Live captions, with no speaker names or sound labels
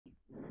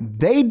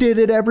They did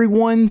it,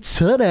 everyone.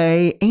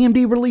 Today,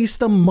 AMD released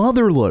the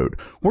motherload.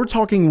 We're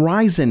talking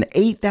Ryzen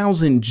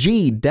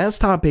 8000G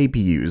desktop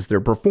APUs, their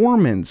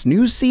performance,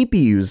 new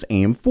CPUs,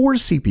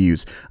 AM4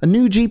 CPUs, a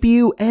new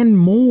GPU, and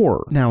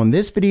more. Now, in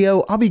this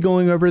video, I'll be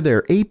going over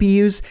their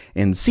APUs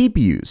and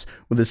CPUs,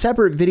 with a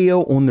separate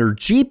video on their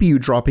GPU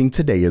dropping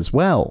today as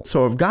well.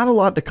 So I've got a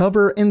lot to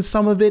cover, and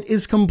some of it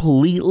is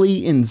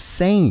completely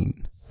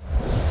insane.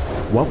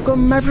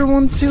 Welcome,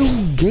 everyone, to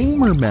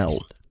Gamer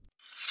Meld.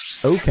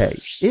 Okay,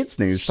 it's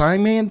news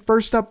time, man.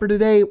 First up for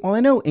today, while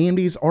I know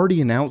AMD's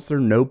already announced their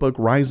notebook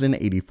Ryzen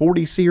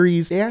 8040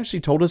 series, they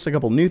actually told us a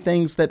couple new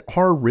things that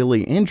are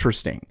really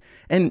interesting.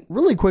 And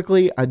really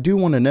quickly, I do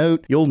want to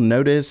note, you'll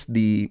notice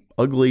the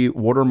ugly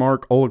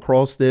watermark all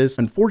across this.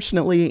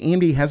 Unfortunately,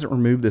 AMD hasn't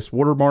removed this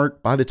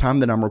watermark by the time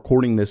that I'm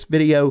recording this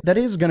video. That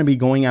is going to be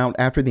going out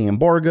after the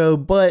embargo,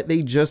 but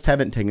they just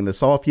haven't taken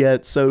this off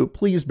yet, so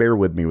please bear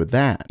with me with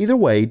that. Either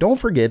way, don't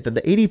forget that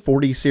the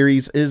 8040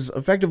 series is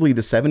effectively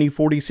the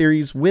 7040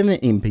 series with an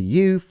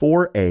NPU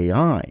for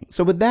AI.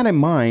 So with that in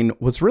mind,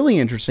 what's really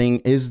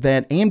interesting is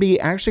that AMD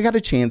actually got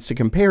a chance to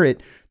compare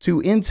it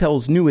to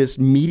Intel's newest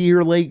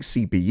Meteor Lake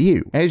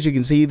CPU. As you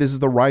can see, this is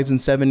the Ryzen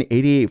 7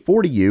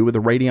 8840U with a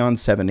Radeon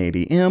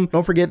 780M.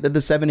 Don't forget that the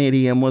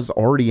 780M was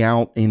already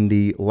out in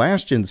the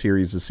last gen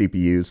series of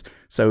CPUs,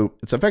 so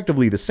it's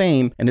effectively the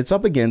same, and it's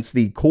up against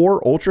the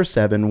Core Ultra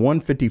 7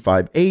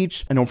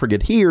 155H. And don't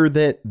forget here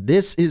that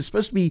this is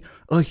supposed to be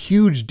a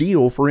huge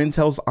deal for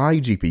Intel's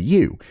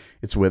iGPU.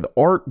 It's with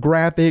ARC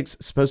graphics,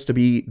 it's supposed to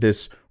be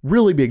this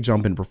really big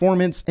jump in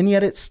performance, and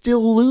yet it's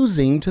still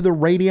losing to the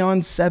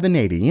Radeon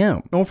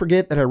 780M. Don't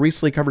forget that I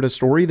recently covered a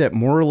story that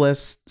more or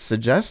less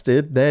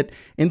suggested that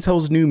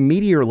Intel's new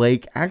Meteor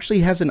Lake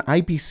actually has an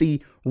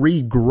IPC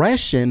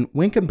regression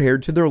when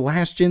compared to their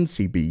last gen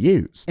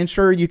CPUs. And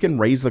sure, you can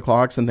raise the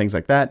clocks and things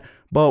like that,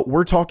 but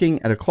we're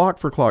talking at a clock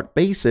for clock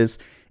basis,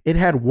 it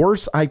had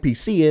worse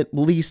IPC, at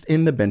least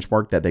in the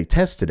benchmark that they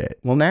tested it.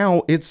 Well,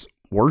 now it's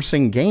worse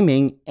in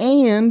gaming,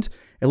 and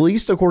at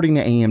least according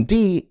to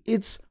AMD,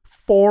 it's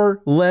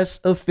far less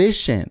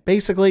efficient.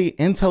 Basically,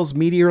 Intel's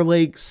Meteor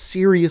Lake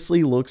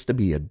seriously looks to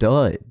be a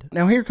dud.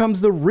 Now here comes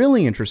the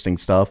really interesting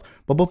stuff,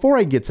 but before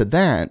I get to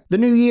that, the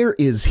new year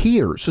is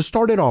here, so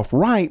start it off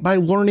right by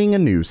learning a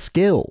new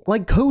skill,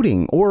 like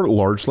coding or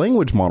large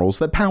language models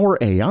that power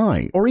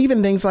AI, or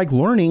even things like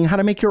learning how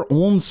to make your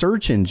own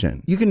search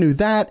engine. You can do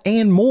that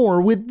and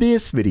more with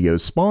this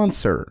video's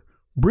sponsor,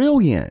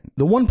 Brilliant,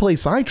 the one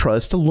place I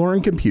trust to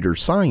learn computer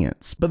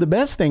science. But the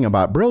best thing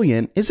about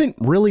Brilliant isn't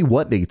really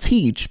what they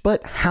teach,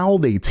 but how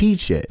they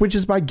teach it, which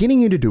is by getting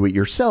you to do it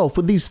yourself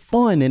with these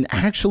fun and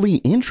actually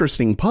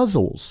interesting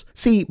puzzles.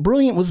 See,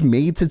 Brilliant was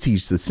made to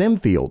teach the sim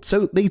field,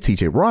 so they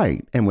teach it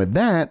right. And with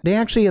that, they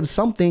actually have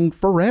something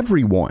for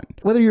everyone.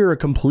 Whether you're a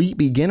complete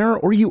beginner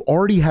or you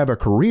already have a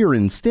career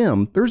in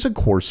STEM, there's a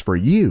course for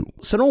you.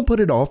 So don't put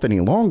it off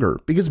any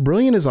longer, because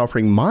Brilliant is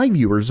offering my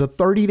viewers a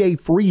 30-day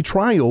free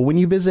trial when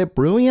you visit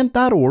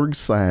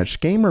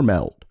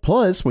brilliant.org/gamermeld.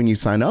 Plus, when you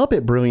sign up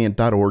at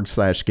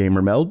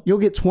brilliant.org/gamermeld, you'll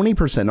get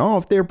 20%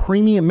 off their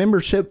premium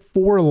membership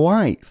for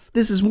life.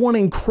 This is one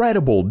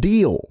incredible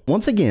deal.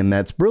 Once again,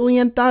 that's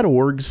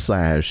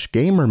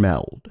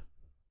brilliant.org/gamermeld.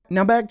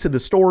 Now back to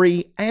the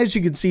story. As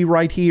you can see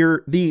right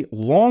here, the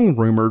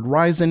long-rumored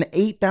Ryzen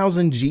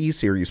 8000G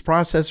series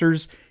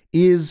processors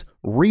is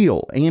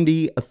real.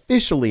 AMD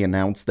officially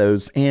announced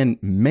those, and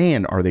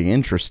man, are they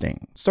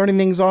interesting. Starting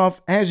things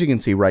off, as you can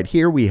see right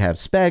here, we have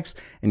specs,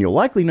 and you'll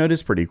likely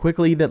notice pretty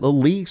quickly that the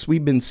leaks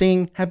we've been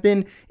seeing have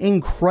been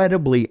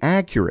incredibly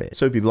accurate.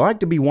 So if you'd like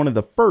to be one of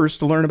the first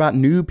to learn about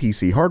new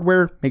PC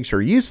hardware, make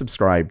sure you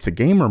subscribe to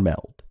Gamer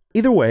Meld.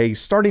 Either way,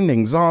 starting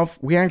things off,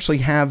 we actually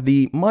have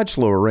the much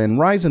lower end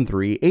Ryzen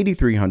 3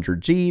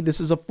 8300G.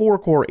 This is a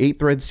 4-core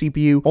 8-thread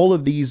CPU. All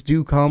of these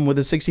do come with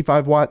a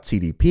 65-watt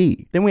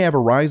TDP. Then we have a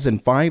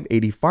Ryzen 5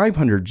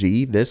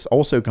 8500G. This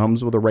also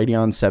comes with a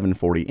Radeon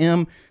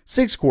 740M,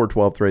 6-core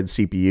 12-thread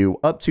CPU,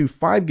 up to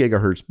 5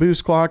 GHz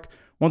boost clock.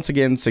 Once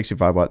again,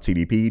 65-watt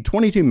TDP,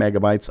 22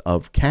 megabytes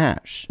of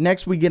cache.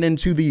 Next, we get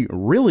into the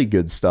really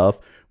good stuff.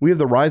 We have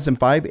the Ryzen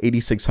 5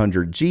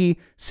 8600G,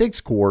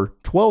 6-core,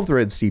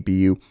 12-thread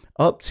CPU,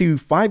 up to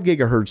 5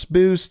 GHz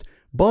boost,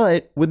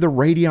 but with the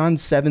Radeon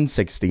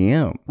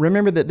 760M.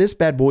 Remember that this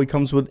bad boy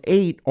comes with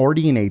 8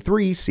 RDNA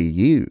 3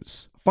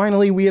 CUs.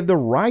 Finally, we have the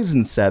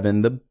Ryzen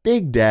 7, the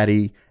Big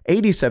Daddy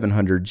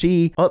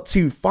 8700G, up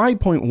to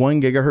 5.1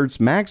 GHz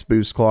max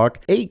boost clock,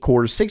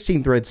 8-core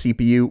 16-thread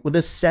CPU with a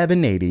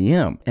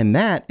 780M, and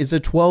that is a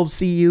 12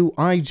 CU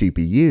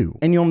iGPU.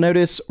 And you'll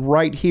notice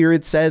right here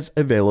it says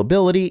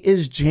availability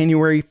is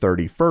January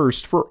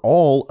 31st for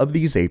all of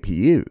these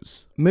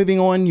APUs.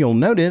 Moving on, you'll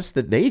notice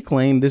that they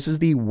claim this is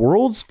the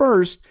world's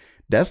first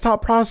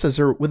desktop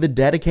processor with a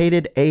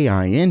dedicated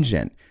AI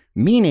engine,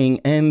 meaning,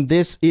 and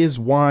this is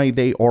why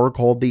they are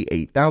called the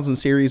 8000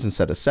 series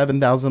instead of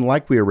 7000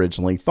 like we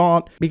originally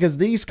thought, because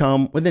these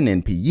come with an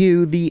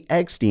NPU, the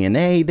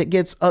XDNA, that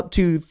gets up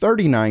to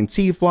 39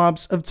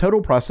 T-flops of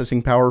total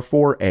processing power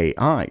for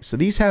AI. So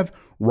these have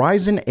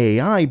Ryzen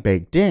AI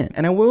baked in.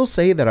 And I will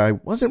say that I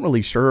wasn't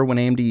really sure when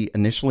AMD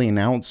initially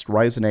announced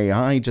Ryzen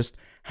AI just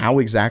how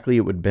exactly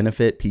it would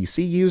benefit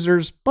PC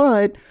users,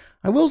 but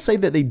I will say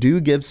that they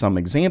do give some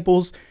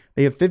examples.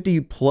 They have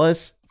 50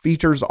 plus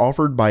features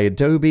offered by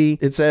Adobe.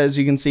 It says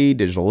you can see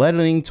digital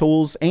editing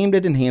tools aimed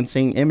at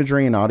enhancing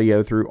imagery and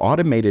audio through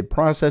automated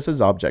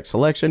processes, object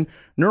selection,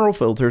 neural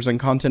filters, and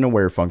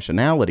content-aware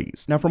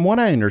functionalities. Now, from what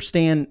I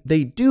understand,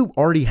 they do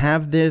already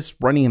have this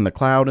running in the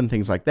cloud and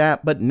things like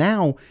that, but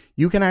now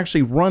you can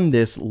actually run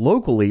this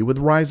locally with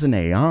Ryzen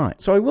AI.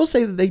 So I will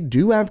say that they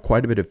do have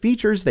quite a bit of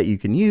features that you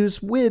can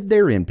use with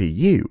their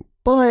NPU,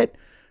 but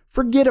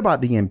forget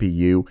about the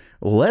NPU,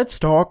 let's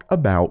talk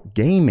about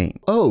gaming.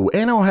 Oh,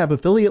 and I'll have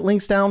affiliate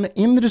links down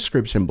in the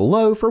description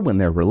below for when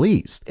they're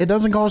released. It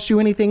doesn't cost you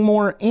anything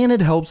more and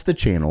it helps the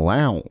channel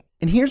out.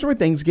 And here's where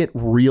things get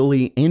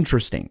really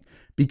interesting.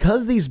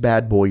 Because these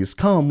bad boys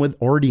come with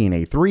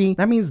RDNA 3,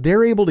 that means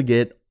they're able to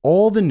get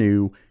all the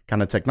new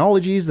kind of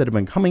technologies that have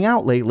been coming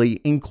out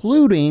lately,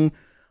 including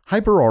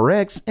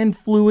HyperRX and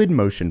fluid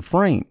motion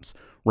frames.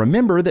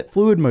 Remember that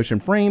fluid motion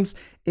frames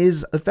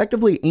is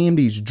effectively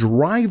AMD's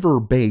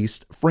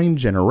driver-based frame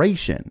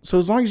generation. So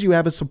as long as you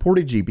have a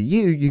supported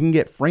GPU, you can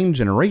get frame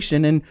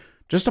generation in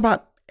just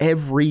about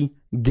every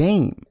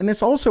game. And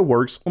this also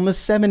works on the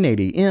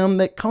 780M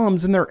that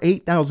comes in their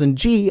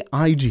 8000G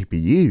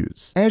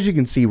iGPUs. As you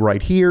can see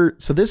right here,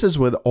 so this is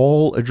with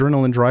all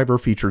Adrenalin driver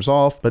features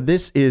off, but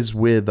this is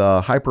with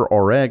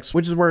HyperRX,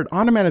 which is where it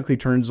automatically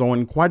turns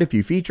on quite a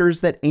few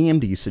features that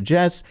AMD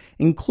suggests,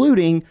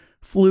 including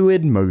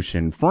fluid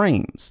motion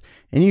frames.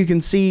 And you can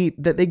see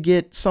that they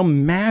get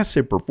some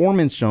massive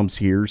performance jumps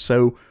here.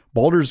 So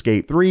Baldur's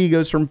Gate 3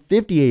 goes from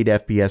 58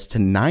 FPS to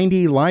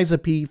 90, Liza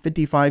P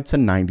 55 to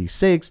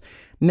 96.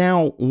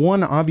 Now,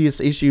 one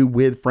obvious issue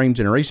with frame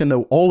generation,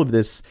 though all of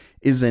this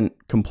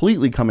isn't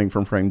completely coming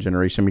from frame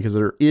generation because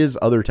there is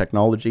other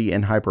technology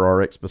in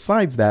HyperRX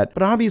besides that,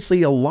 but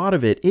obviously a lot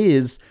of it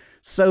is.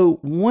 So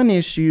one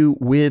issue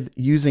with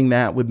using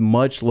that with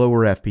much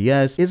lower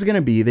FPS is going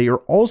to be that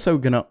you're also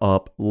going to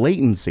up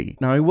latency.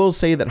 Now, I will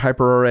say that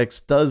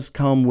HyperRX does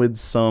come with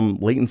some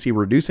latency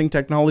reducing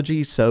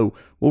technology, so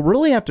we'll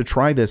really have to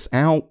try this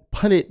out,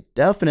 but it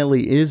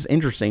definitely is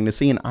interesting to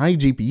see an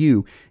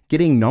iGPU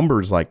getting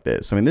numbers like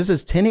this. I mean, this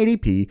is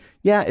 1080p.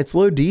 Yeah, it's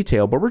low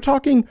detail, but we're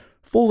talking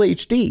full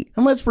HD.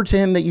 And let's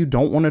pretend that you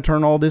don't want to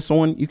turn all this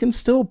on. You can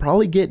still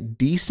probably get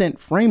decent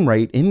frame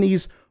rate in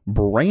these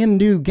brand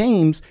new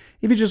games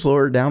if you just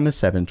lower it down to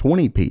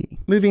 720p.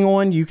 Moving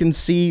on, you can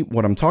see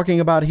what I'm talking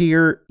about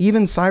here.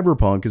 Even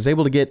Cyberpunk is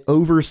able to get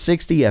over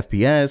 60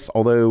 FPS,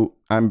 although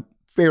I'm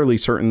fairly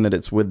certain that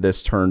it's with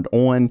this turned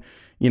on.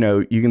 You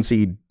know, you can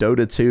see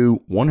Dota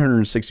 2,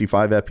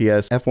 165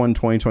 FPS, F1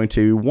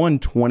 2022,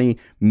 120,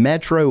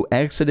 Metro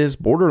Exodus,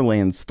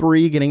 Borderlands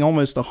 3 getting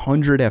almost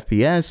 100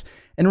 FPS.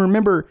 And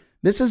remember,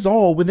 this is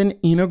all with an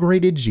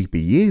integrated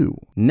GPU.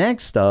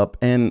 Next up,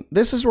 and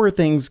this is where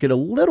things get a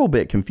little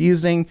bit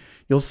confusing,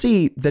 you'll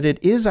see that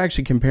it is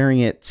actually comparing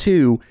it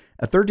to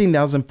a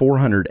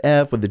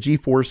 13400F with the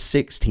GeForce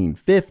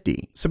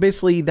 1650. So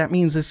basically that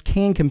means this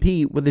can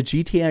compete with the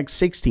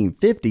GTX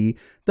 1650,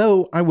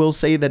 though I will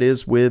say that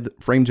is with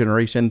frame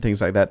generation,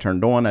 things like that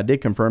turned on. I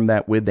did confirm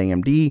that with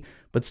AMD,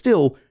 but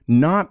still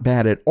not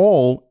bad at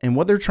all. And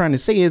what they're trying to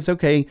say is,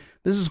 okay,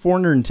 this is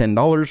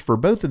 $410 for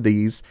both of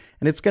these,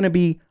 and it's going to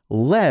be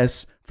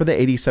less for the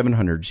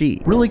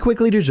 8700G. Really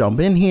quickly to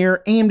jump in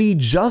here, AMD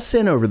just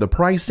sent over the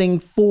pricing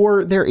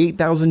for their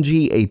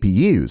 8000G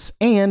APUs,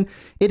 and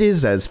it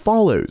is as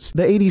follows.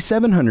 The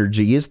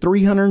 8700G is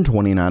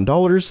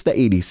 $329, the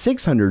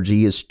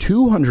 8600G is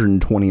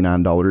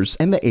 $229,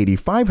 and the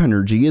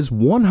 8500G is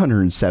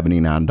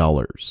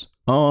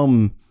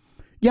 $179.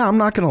 Yeah, I'm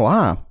not gonna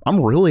lie,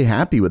 I'm really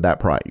happy with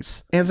that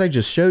price. As I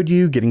just showed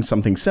you, getting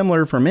something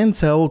similar from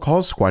Intel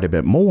costs quite a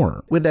bit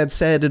more. With that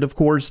said, it of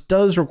course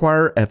does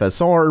require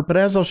FSR, but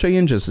as I'll show you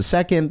in just a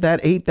second,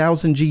 that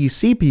 8000G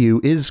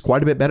CPU is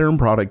quite a bit better in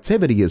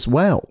productivity as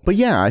well. But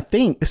yeah, I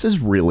think this is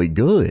really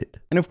good.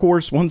 And of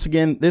course, once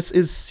again, this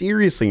is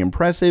seriously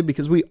impressive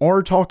because we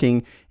are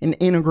talking an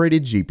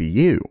integrated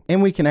GPU,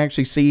 and we can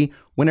actually see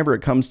whenever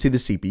it comes to the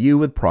CPU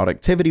with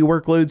productivity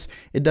workloads,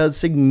 it does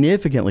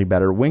significantly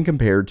better when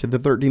compared to the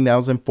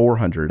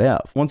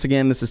 13400F. Once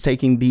again, this is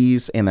taking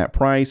these and that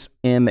price,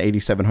 and the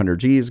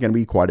 8700G is going to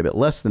be quite a bit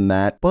less than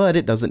that, but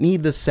it doesn't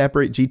need the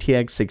separate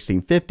GTX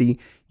 1650,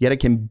 yet it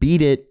can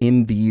beat it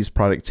in these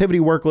productivity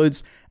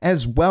workloads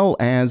as well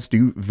as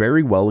do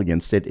very well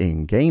against it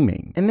in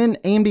gaming. And then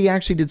AMD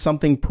actually did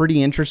something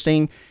pretty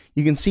interesting.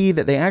 You can see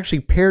that they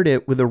actually paired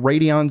it with a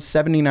Radeon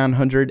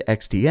 7900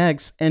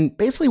 XTX, and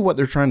basically what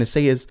they're trying to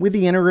say is with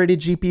the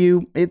integrated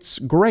GPU, it's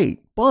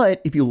great,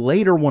 but if you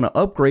later want to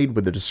upgrade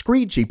with a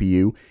discrete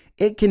GPU,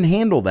 it can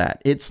handle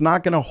that. It's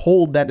not going to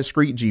hold that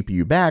discrete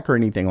GPU back or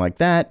anything like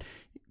that.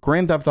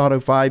 Grand Theft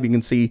Auto 5, you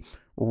can see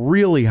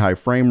really high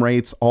frame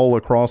rates all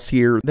across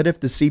here that if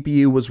the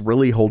CPU was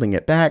really holding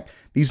it back,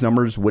 these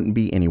numbers wouldn't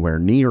be anywhere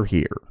near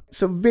here.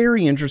 So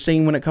very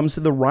interesting when it comes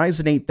to the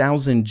Ryzen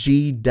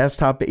 8000G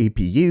desktop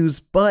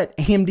APUs, but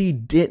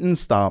AMD didn't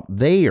stop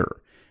there.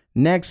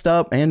 Next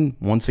up, and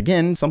once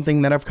again,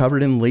 something that I've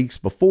covered in leaks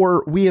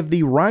before, we have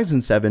the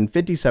Ryzen 7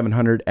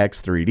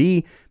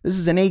 5700X3D. This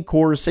is an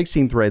 8-core,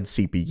 16-thread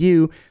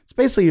CPU. It's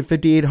basically a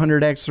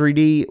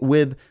 5800X3D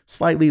with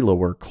slightly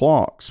lower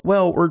clocks.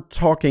 Well, we're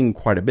talking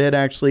quite a bit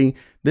actually.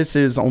 This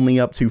is only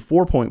up to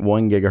 4.1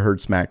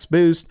 GHz max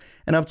boost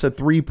and up to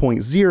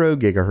 3.0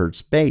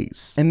 GHz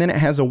base. And then it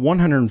has a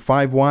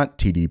 105 watt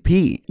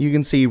TDP. You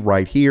can see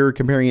right here,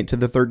 comparing it to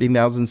the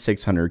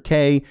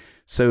 13600K.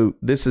 So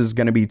this is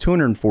going to be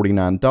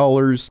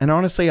 $249. And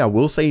honestly, I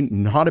will say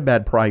not a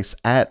bad price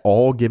at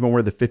all, given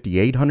where the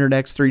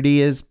 5800X3D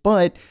is,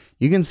 but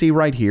you can see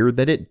right here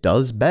that it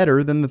does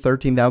better than the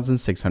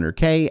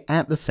 13600K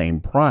at the same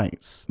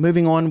price.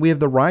 Moving on, we have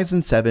the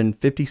Ryzen 7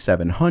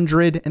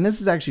 5700, and this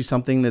is actually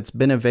something that's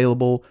been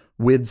available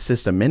with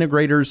system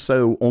integrators,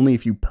 so only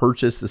if you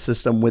purchase the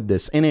system with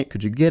this in it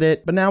could you get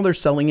it, but now they're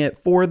selling it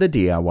for the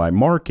DIY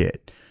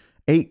market.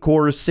 8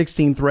 cores,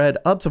 16 thread,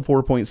 up to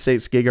 4.6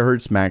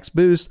 GHz max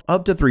boost,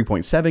 up to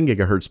 3.7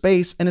 GHz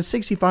base, and a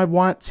 65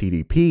 watt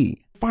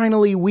TDP.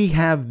 Finally, we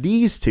have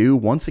these two,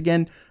 once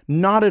again,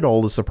 not at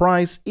all a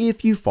surprise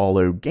if you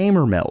follow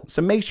GamerMelt,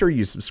 so make sure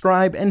you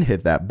subscribe and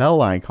hit that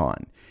bell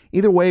icon.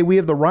 Either way, we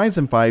have the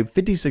Ryzen 5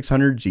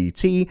 5600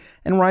 GT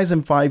and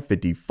Ryzen 5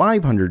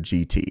 5500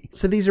 GT.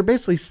 So these are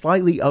basically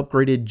slightly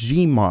upgraded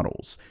G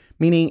models,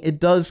 meaning it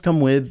does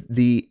come with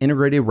the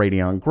integrated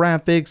Radeon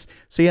graphics.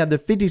 So you have the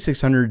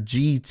 5600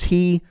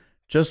 GT,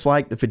 just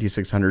like the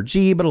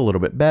 5600G, but a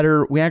little bit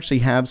better. We actually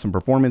have some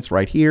performance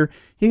right here.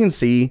 You can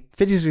see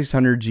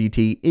 5600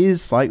 GT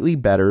is slightly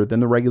better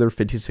than the regular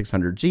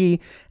 5600G,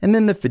 and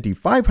then the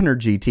 5500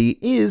 GT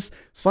is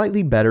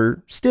slightly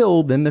better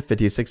still than the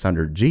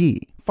 5600G.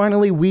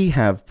 Finally, we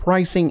have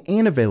pricing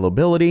and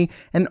availability,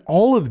 and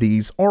all of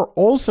these are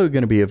also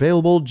going to be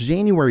available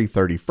January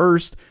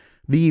 31st.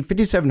 The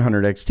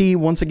 5700 XT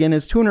once again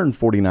is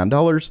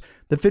 $249,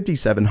 the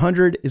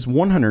 5700 is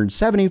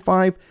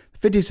 $175, the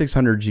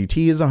 5600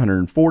 GT is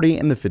 $140,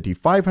 and the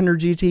 5500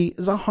 GT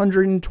is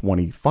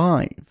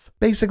 $125.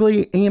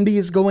 Basically, AMD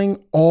is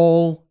going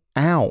all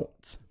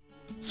out.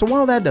 So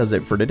while that does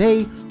it for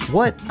today,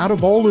 what out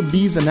of all of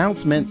these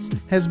announcements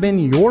has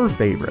been your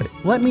favorite?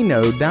 Let me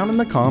know down in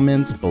the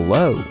comments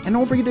below. And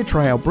don't forget to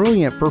try out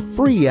Brilliant for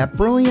free at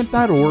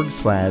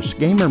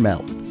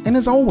brilliant.org/gamermelt. And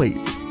as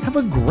always, have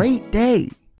a great day.